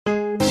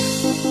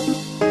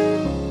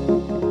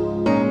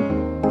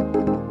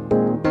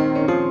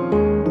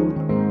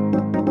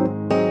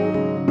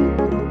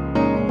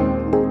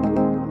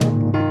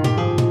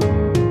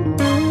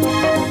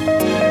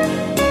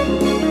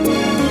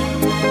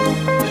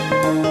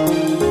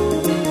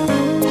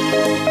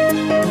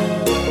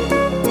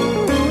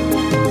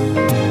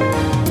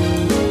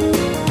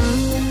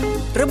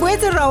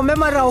ntse ra o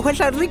memara o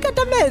kgwehla re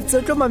ikatametse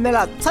o tlo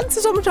mamela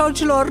tshwantshiso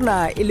mothaotshelo wa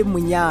rona e le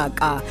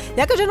Monyaka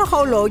ya ka jeno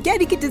kgaolo ke ya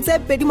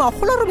 2024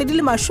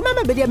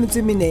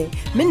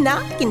 mme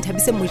nna ke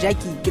Nthabise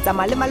Mojaki ke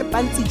tsamaya le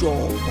Malepantsi jo.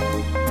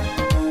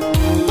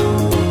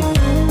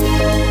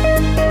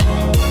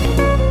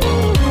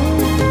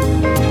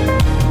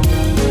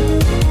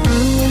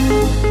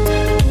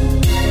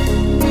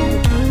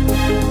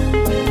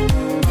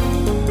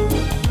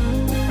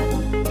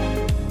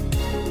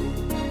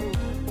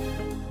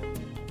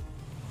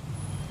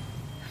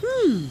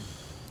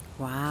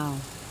 Wow.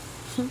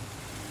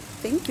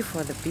 Thank you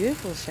for the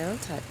beautiful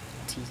shelter,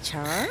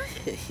 teacher.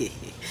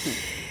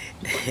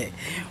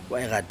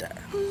 Why rata?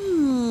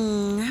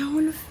 Ha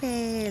holo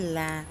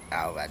fela.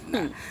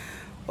 Bana.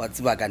 Wa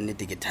tseba ka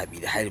nnete ke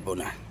thabile ha ile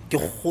bona. Ke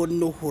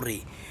kgonne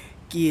hore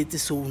ke etse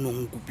se o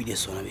nong kopile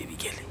sona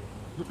bebikele.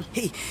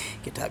 Hey,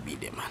 ke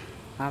thabile man.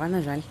 Wa bana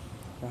jwale.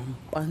 Wa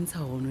mpantsha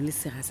hono le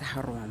sega sa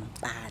haro wa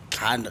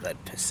mpatla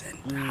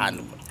 100%.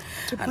 100%.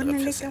 Ke bona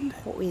le ka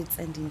mgo o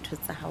etsa dintho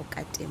tsa hao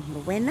ka teng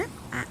hore wena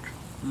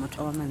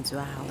motho wa mantswe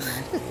wa hao.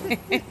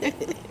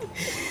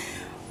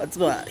 Wa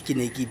tseba ke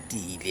ne ke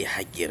tile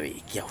ha ke re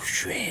ke ya o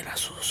shwela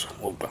soso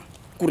o utlwa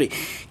kore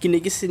ke ne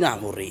ke sena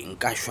hore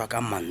nka shwa ka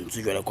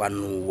mantswe jwale kwa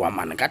noa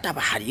mana ka taba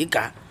ha di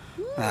ka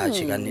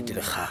tshika nnete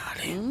le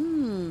gale.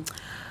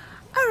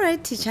 All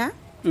right teacher.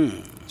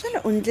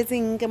 Jwale o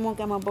ntletseng ke mo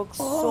ka mabox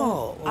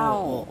so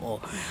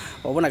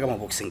wa bona ka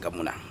maboxeng ka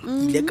mona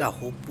ile ka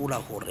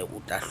hopola hore o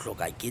tla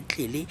hloka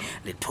ketlele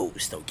le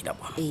toast o kila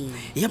bona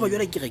ya ba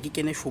jwale ke re ke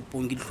kene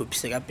shopong ke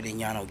dihlophise ka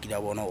pelenyana o kila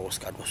bona o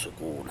ska tlo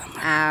sokola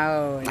man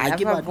ha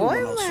ke ba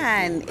bona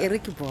man e re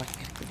ke bona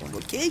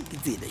ke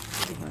tsela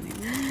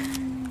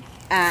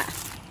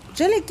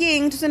jwale ke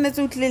eng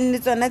tshwanetse o tlileng le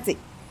tsona tse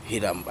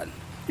hirambana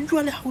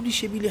jwale ha o di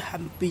shebile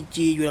hampe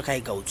tje jwale ka e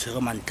ka o tshwere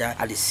mantla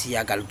a le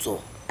sia ka letso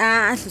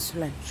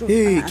hlesolane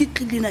ke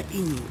tlilena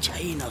intšha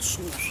ena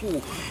soso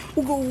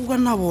o ka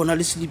nna bona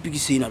le sleepy ke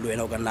sena le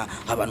wena o ka nna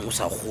ga bane o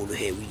sa kgolo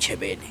he o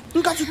itšhebele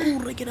nka tse ko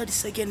o rekela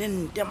di-second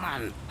hand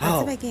man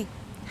tsebakeng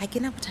ga ke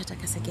na bothata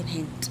ka second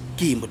hand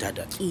ke eng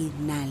bothata ke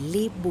na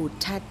le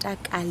bothata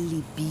ka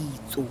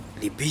lebitso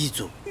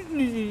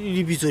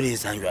lebitso le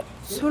etsang jwale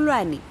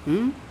Tsholwane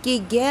ke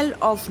girl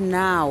of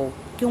now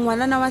ke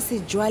ngwanana wa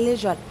sejwale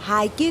jwale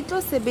ha ke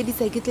tlo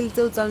sebedisa ke tle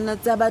tseo tsa lona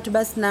tsa batho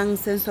ba senang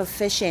sense of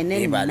fashion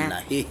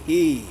nna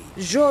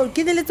jo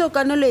ke tle tseo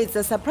ka nolo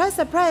etsa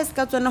surprise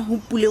ka tsona ho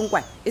puleng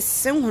kwa e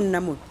seng ho nna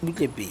mo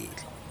butle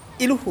pele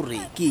e le hore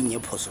ke eng e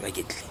phoso ka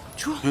ketle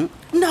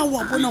nna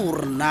wa bona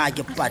hore nna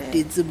ke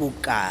patetse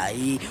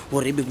bokae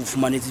hore be go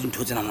fumanetse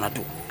dintho tsena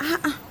monato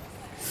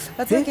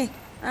batseke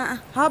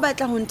ha o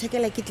batla ho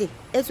nthekela ketle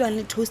e tswang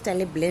le toaster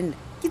le blender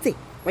ke tse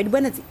wa di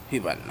bona tse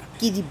bana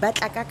ke di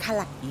batla ka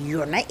khala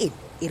yona e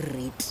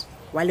red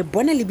wa le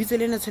bona lebitso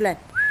lena Tsholwane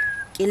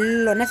ke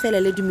lona fela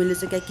le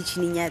dumeletse ka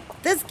kitchening ya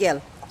this girl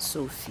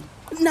Sophie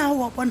na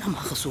wa bona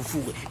maga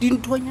Sophie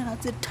dinthonyana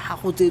tse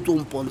thago tse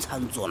tsong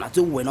pontshang tsona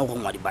tse wena go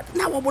ngwa di batla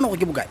na wa bona go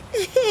ke bokae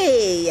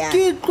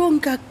ke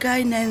tlonka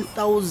kae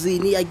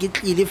 9000 ya ke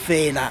tlile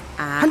fela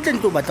hantle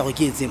ntlo batla go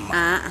ke etseng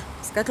ma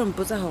ska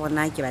tlompotsa hore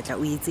na ke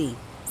batla o etseng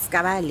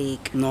ska ba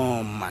leka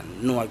no man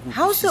no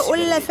ha o se o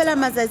lle fela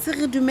matsatsi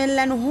re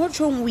dumellane ho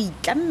tshong o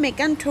itlamme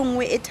ka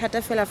nthongwe e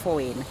thata fela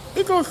for wena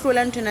e tlo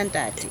hlola nthona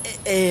ntate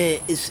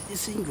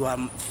isinjwa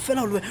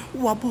fela lo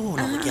wa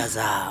bona go ke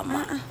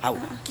azama ha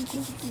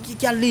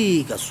ke a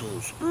leka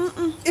soso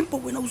empa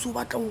wena o so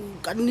batla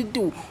ka nnete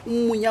o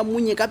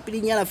munye ka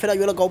pelenyana fela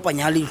jwalo ka o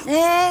panyale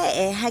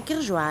ha ke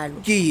re jwalo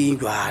ke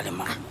eng jwale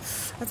ma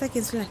batsa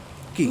ke Tsholwane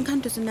nka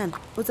ntse senana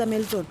o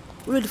tsamaile tsona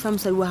o le fa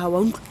mosadi wa ha wa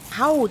ntlo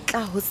ha o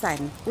tla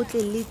hosane o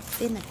tle le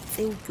tsena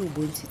tseo ke o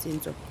bontshitseng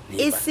tsona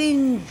e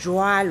seng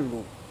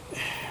jwalo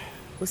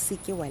o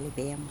seke wa le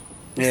beya mo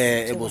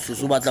bo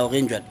susu batla go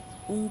renjwa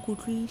o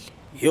nkutlwile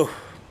yo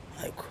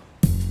haiko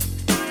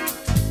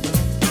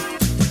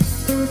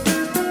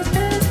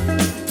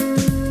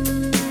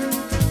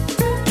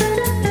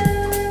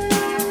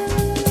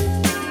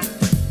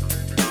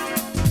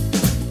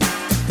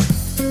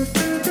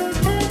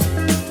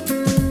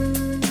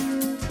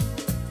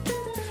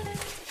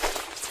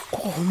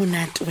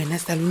monate wena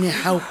salone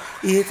hao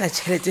e etsa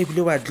tšhelete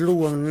bile wa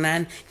dlowang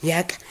nana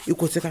yaka e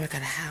kotse ka baka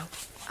la hao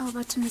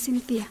batho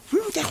Cynthia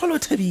ke golo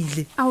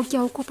thabile ke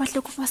a o kopa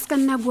hle kopa ska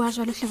nna bua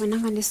jalo hle bona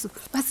ngwaneso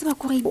ba tseba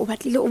gore o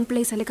batlile o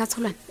mplaisa le ka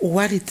Tsholwane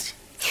wa re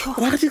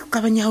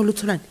ka banya hao le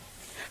Tsholwane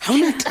ha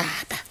ona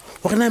taba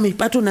gore na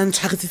meipato nna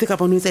ntshwaretsitse ka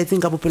bona o etsa etseng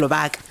ka bophelo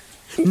baka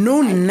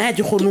no nna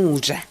ke gone o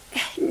ja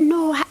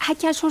no ha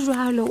ke a tsho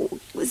jwalo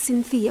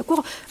Cynthia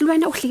gore le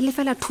wena o hlile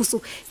fela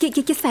thuso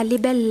ke sa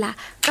lebella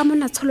ka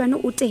mona Tsholwane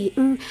o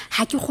teng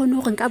ha ke gone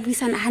gore nka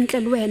buisana hantle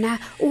le wena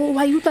o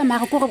wa yutlwa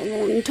mara gore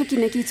ntho ke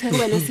ne ke itshwere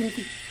wena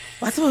Cynthia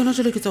wa tseba wena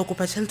jole ke tsa go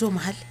kopa tšhelete o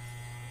mohale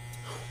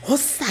ho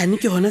sane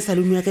ke hona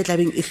salone ya ka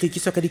tlabeng e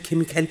hlekiswa ka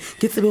di-chemical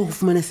ke tsebe go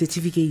fumana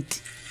certificate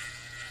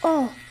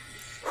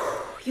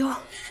yo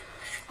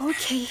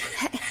okay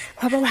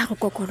ha ba wa go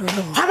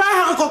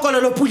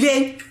kokololo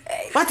puleng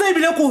wa tsa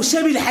ebile ko o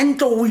shebile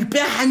hantle o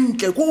ipeha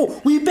hantle ko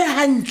o ipeha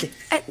hantle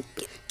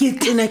ke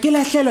tena ke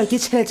lahlelwa ke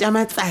tšhelete ya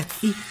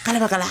matsatsi ka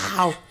lebaka la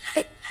hao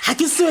ha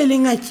ke se le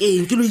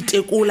ngakeng ke lo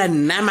itekola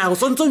nna mara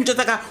so ntse o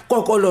ntsetsa ka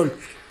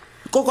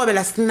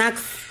kokobela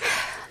snacks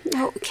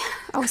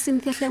ao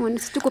Cynthia ngwane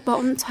se ke kopa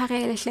o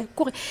ntshwarele hle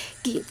kore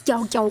ke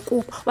a o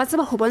kopa wa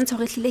tseba ho bontsha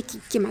hore hlile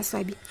ke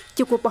maswabi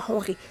ke kopa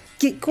hore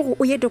ke kore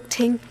o ye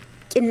doctor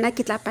ke nna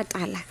ke tla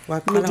patala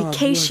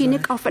medication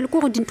kaofela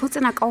kore dintho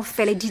tsena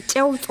kaofela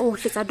ditjeo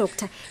tsohle tsa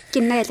doctor ke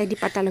nna ya tla di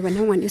patala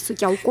wena ngwane so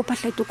ke a o kopa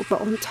hle ke kopa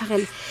o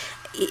ntshwarele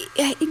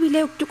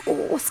ebile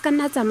o ska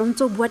nna tsa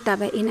montso bua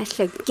taba ena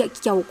hle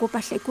ke a o kopa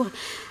hle kore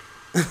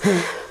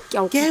ke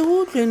o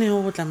tlene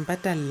go tla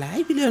mpatalla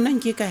ebile yona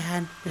nke ka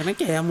hana yona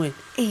ke ya moe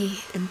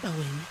empa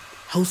wena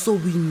ha o so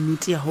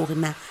boinnete ya hore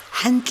na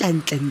hantle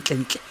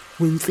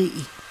o ntse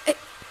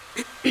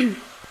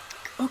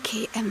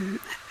okay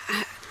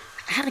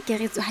ha re ke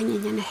re tswa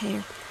hanyenyana he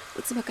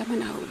o tseba ka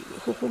mona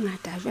ho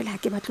ngata jwale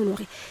ha ke batlo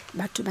hore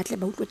batho ba tle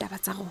ba utlwe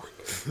taba tsa rona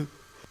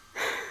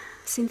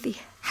Cynthia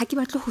ha ke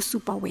batlo ho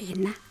supa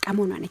wena ka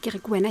monwana ke re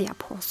ke wena ya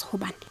phoso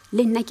hobane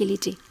le nna ke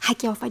lete ha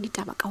ke a o fa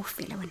ditaba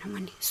kaofela wena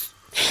ngwaneso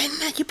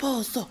nna ke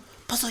phoso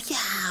ke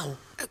hao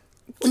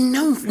nna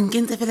o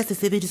nkentse fela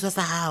sesebediswa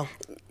sa hao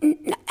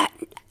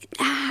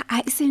a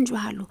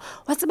senjwalo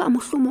wa tseba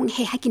mohlomong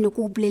he ha ke ne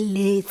go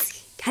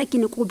boleletse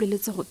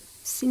go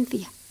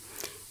Cynthia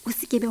o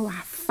se ke be wa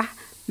fa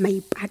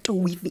maipato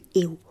with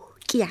eo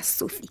ke ya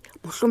Sophie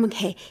mohlomong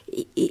he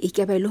e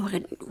ke ba ile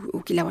hore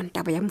o kila wa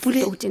ntaba ya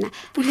mfuta o tena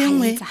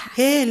pulengwe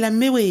he la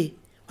mmewe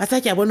wa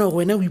tsa ke a bona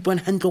hore wena o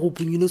ipona hantle go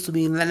punyino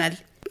sobeng lanale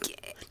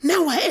na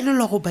wa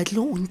elelo go batle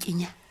o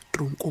nkenya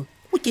tronkong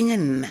o kenya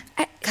nna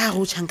ka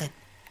go tšhankane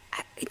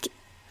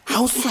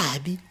ha o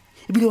sabi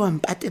ebile wa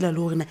mpatela le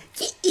hore na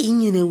ke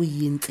eng ene o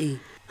yentseng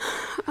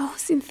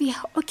Cynthia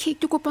okay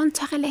ke kopa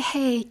ntshwarele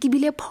he ke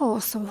bile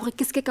phoso hore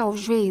ke se ka o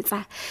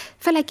jwetsa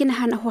fela ke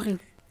nahana hore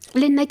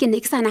le nna ke ne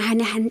ke sana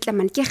hane hantle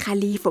man ke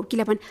Khalifa o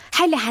kile bona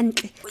ha ile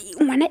hantle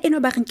ngwana eno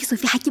ba reng ke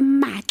Sophie ha ke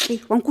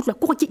matle wa nkutlwa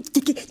go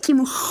ke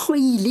mo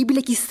hloile ebile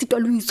ke sitwa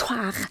le o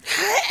itshwara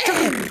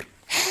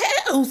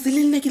o se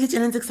le nna ke le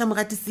tjena ntse ke sa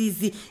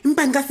moratisisi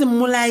empa nka se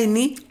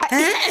mmolaene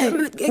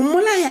o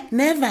mmolaya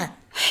never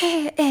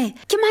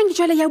ke mang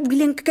jwale ya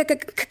buileng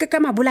ka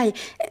mabolaye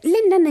le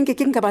nna nne ke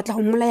nka batla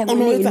ho mmolaya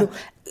ngwana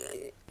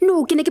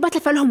no ke ne ke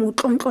batla fela ho mo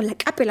tlontlola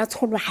ka pela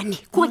tsholwane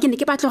go ke ne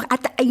ke batla hore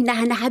a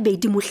inahana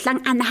habedi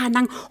mohlang a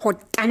nahanang ho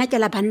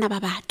tanakela banna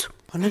ba batho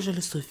hona jwale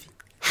Sophie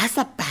ha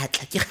sa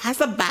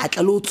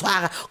batla le o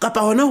tshwara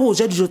kapa hona ho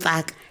ja dijo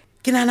tsaka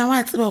ke nana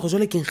wa tseba go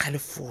jwale ke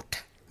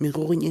nkgalefutha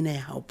merorong ena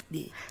ya hao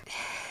puleng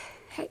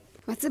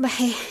wa tseba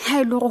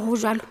ha ile go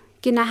jwalo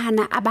ke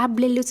nahana a ba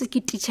boleletse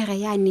ke teachere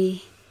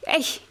yane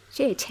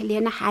she tshele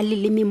yena ha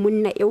le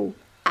monna eo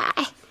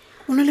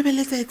o no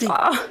lebelletsa etse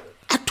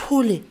a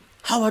thole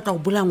ha wa tla go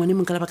bola ngwane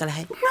mong ka lebaka la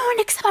hae no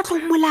ne ke sa batla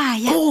go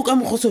molaya o ka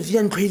mo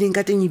Sophia ntloileng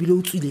ka teng ebile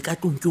o tswile ka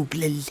tong ke o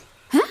bolelle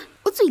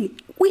o tswile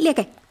o ile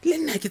kae le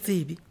nna ke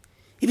tsebe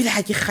ebile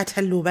ha ke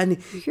kgathalle hobane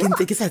ke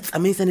ntse ke sa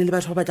tsamaisane le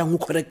batho ba batlang ho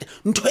correct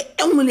ntho e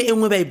nngwe le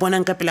engwe ba e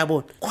bonang ka pela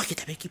bona go ke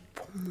tlabe ke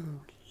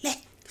phomole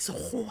ke se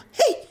goa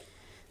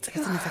tsaka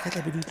tsena tsa ka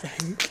tlabe di utlwa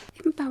hantle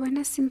empa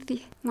wena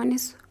Cynthia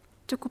ngwaneso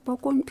ke kopa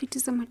go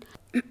nphitisa mona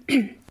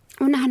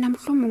o nahana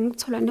mohlomong o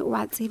tsholane o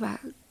a tseba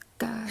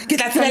ke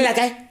tla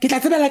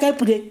tsebela kae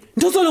pule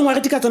ntho tso leng wa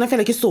re tika tsona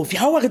fela ke Sophie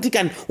ha wa re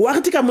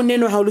tika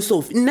moneno ha o le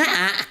Sophie nna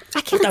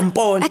o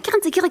tampona a ke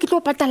rentse ke re ke tlo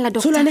patalla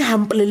doctor tsolane ha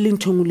mpolelle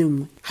ntho ngwe le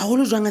ngwe ha ho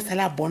le jwang a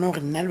sala bona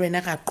hore nna le wena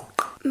ga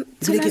qoqa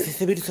bile ke se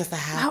sebediswa sa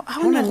hao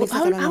ha ona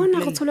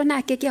go tsolana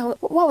ke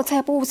wa o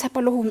tshepa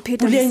le ho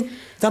mpheta puleng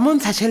tsa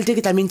montsha tšhelete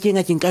ke tlameng ke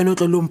enga ke nka eno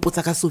tlo lo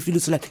mpotsa ka Sophie le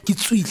tsolane ke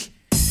tswile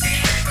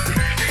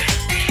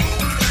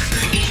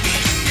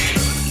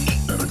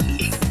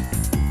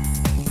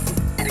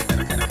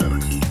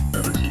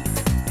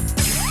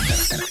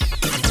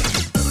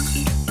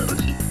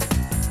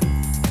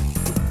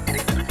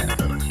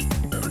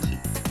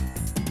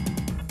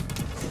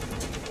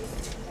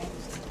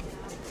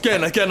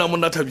kena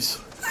monna Thabiso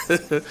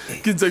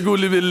ke ntse ke o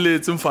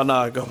lebelletse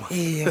mfanaka ma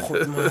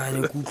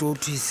khotmane ku tlo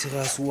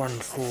tsira se wa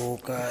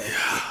nhloka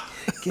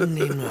ke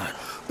nnenwana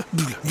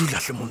dula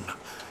hle monna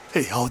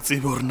ha o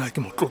tsebe hore na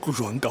ke motlotlo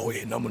jwang ka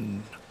wena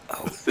monna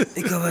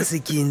e ka ba se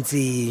ke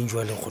ntseng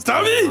jwale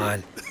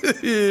khotmane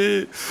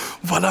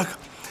mfanaka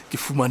ke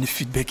fumane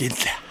feedback e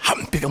ntle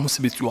hampe ka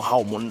mosebetsi wa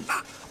hao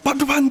monna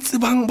batho ba ntse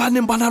ba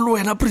neng ba na le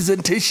wena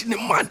presentation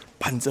man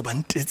ba ntse ba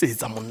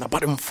ntetsetsa monna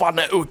ba re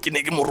mfana eo ke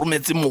ne ke mo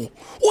rometse mo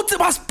o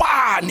tseba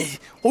Spane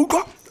o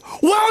utlwa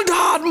well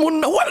done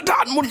monna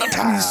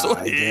Thabiso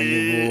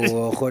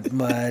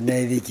khotmane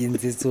e be ke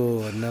ntse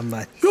tsona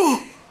man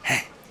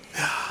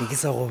ne ke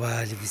sa go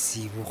ba le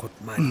bosibo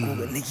khotmane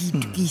go ne ke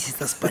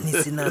itukisetsa Spane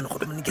senana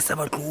khotmane ke sa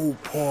batlo o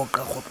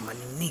phoqa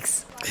khotmane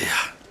nix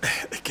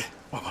okay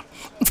baba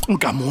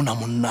nka mona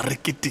monna re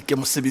keteke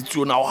mosebetsi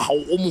ona wa hao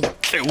o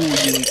motle o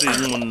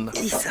yentseng monna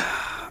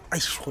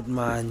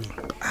khotmane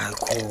a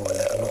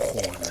khona no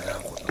khona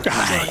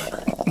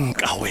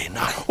nka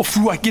wena o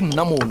fiwa ke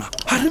nna mona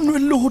ga re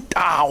nwelele go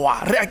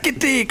tawa re a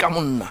keteka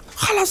monna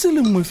gala se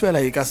le nngwe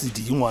fela e ka se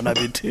di ngwana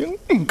betheng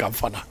nka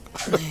fanaka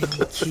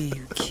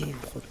okay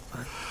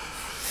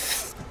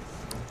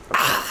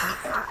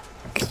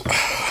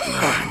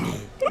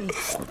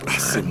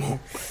asemo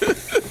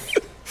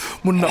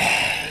monna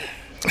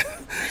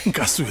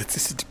nka suetse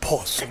se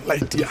diphoso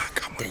light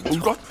yaka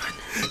utlwa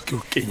ke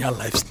o kenya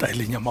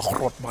lifestyle ya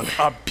magorotman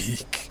a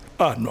big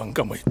a nwang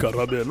ka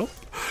maikarabelo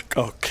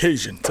ka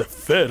occasion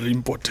it's very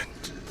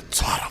important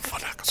tshwara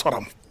fanaka tshwara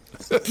mo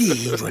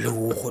ke jwale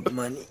ho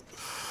Godman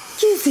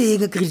ke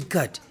seng credit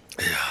card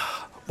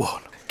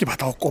bona ke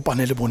batla go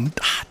kopane le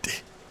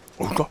bontate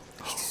utlwa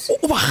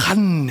o ba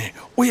ganne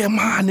o ye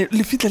mane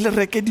le fitle le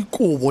reke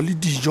dikobo le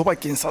dijo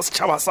bakeng sa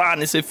setšhaba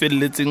sane se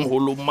feleletseng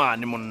holo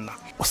mane monna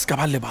o se ka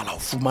ba lebala go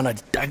fumana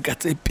ditanka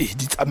tse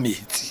pedi tsa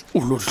metsi o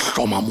lo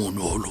hloma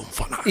mono holong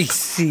fana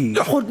isi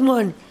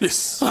Godman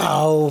yes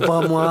ao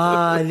ba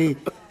mwale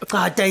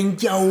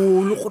tanki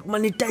ao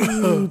Godman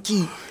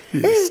tanki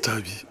yes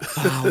tabi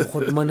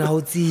Godman ha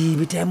o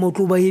tsebe time o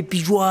tlo ba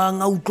happy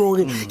jwang a utlo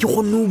re ke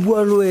gone o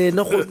bua le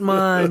wena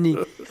Godman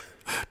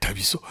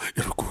tabiso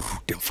e re go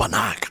rute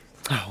fanaka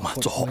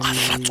matsogo a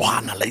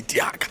hlatswana light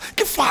yaka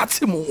ke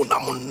fatshe mona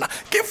monna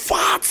ke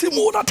fatshe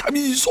mona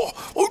tabiso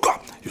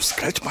utlwa you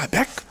scratch my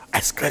back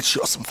I scratch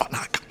yours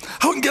mfanaka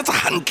ha o nketsa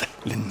hantle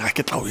le nna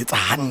ke tla o etsa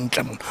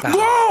hantle monna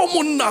go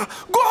monna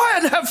go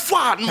and have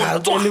fun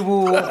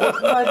monna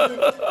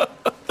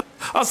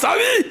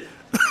asabi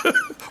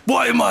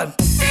boy man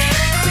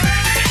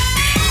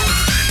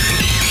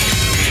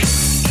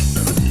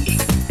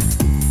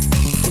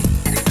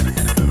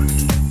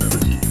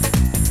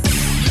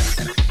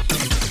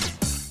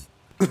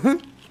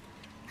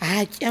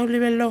ke a o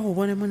lebella go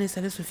bona mone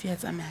sa le Sofia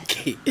tsamaya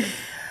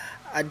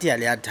a dia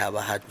le a thaba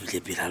ha tlile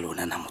pela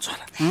lona na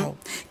motswala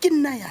ke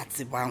nna ya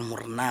tsebang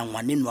hore na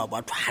ngwaneno wa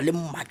batho ha le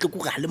mmatle go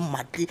ga le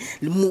mmatle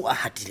le mo a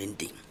hatileng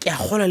teng ke a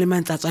gola le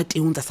mantla tsa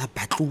teng tsa sa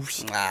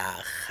batlobi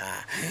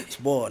aga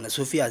bona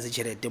Sofia se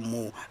tšhelete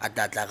mo a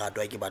tlatla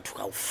gatwa ke batho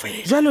ka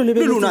ofela jalo le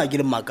lona ke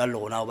le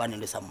makalo lona o bane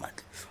le sa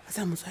mmatle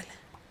sa motswala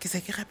ke se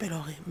ke rapela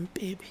gore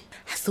mpebe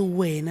ha se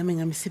wena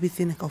menga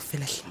mesebetsi ena ka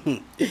ofela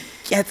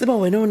ke a tseba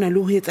wena o na le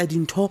ho etsa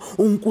dintho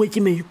o nkuwe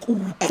ke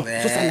maikutlo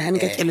so sa nahane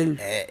ka kelello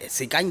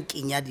se ka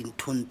nkenya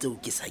dinthong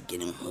tseo ke sa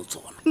keneng ho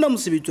tsona nna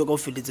mosebetsi wa ka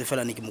o feletse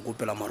fela ne ke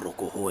mokopela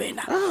maroko ho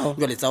wena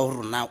jwale tsa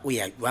hore na o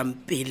ya jwang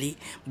pele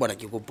bona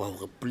ke kopa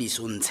hore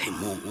please o ntshe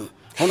mono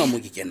hona mo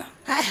ke kena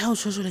ha o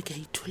tshwole ke a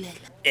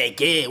ithulela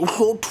ke o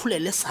hlo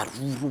thulele sa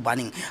ruru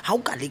baneng ha o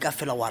ka leka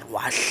fela wa re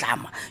wa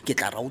hlama ke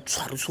tla ra o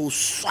tshware so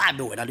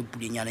swabe wena le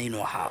pulenyana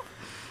eno ha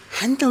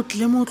hantle o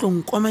tlile mo tlo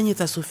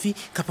nkomanyetsa Sophie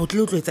ka o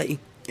tlile o tloetsa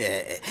eng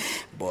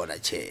bona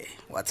che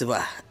wa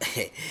tseba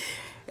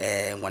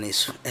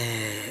ngwaneso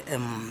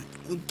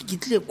ke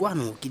tlile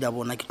kwano ke da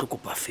bona ke tlo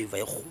kopa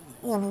favor e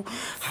kgolo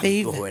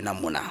favor wena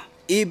mona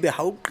ebe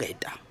ha o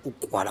qeta o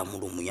kwala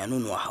molomonyane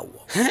ono wa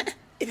hao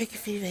ebe ke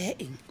favor ya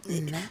eng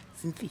nna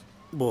simpi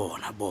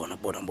bona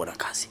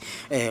kasi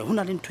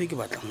hona le ntho e ke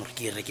batlang hore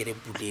ke rekele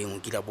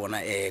puleng ke la bona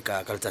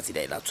ka letsatsi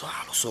la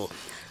tswalo so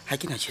ha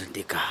ke na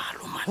tšhelete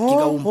kalo man ke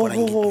ka o mpona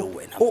ke tlo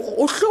wena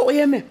o hlo o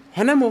yeme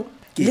hona mo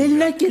le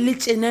nna ke le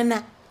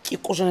tsenana ke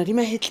kojana di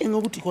mahetleng o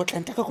botiko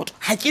tlanta ka kotla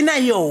ha ke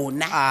na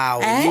yona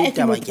o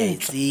taba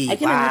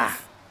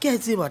ke a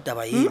tseba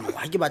taba eno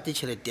ha ke batle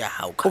tšhelete ya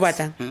hao o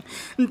batlang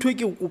ntho e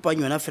ke o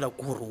kopang yona fela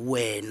ke gore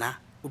wena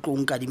o tlo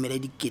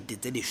nkadimela dikete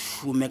tse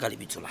 10 ka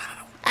lebitso la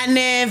hao I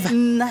never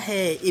nna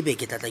ebe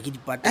ke tlatla ke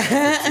dipata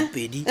tse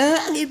pedi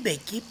ebe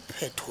ke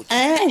phetho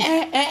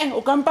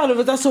o ka mpa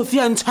lo tsa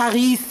Sophia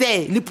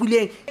ntshwarise le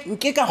puleng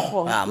nke ka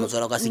gona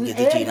motswala ka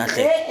sekete tsena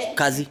hle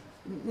kazi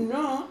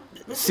no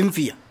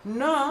Simfia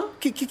no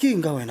ke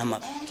nga wena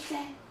ma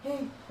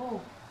hey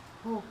ho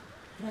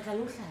ra ka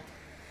lo hlata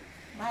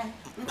bye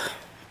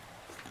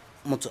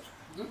motswala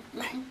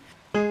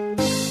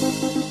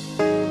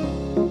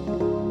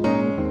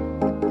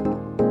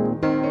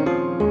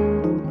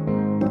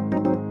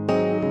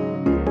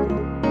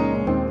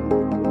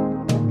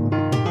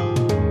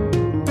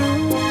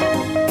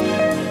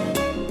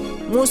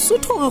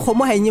Mosotho re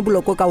kgomo ha enye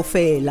boloko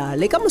kaofela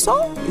le ka moso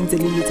ntse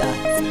le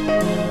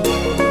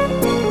letsatsi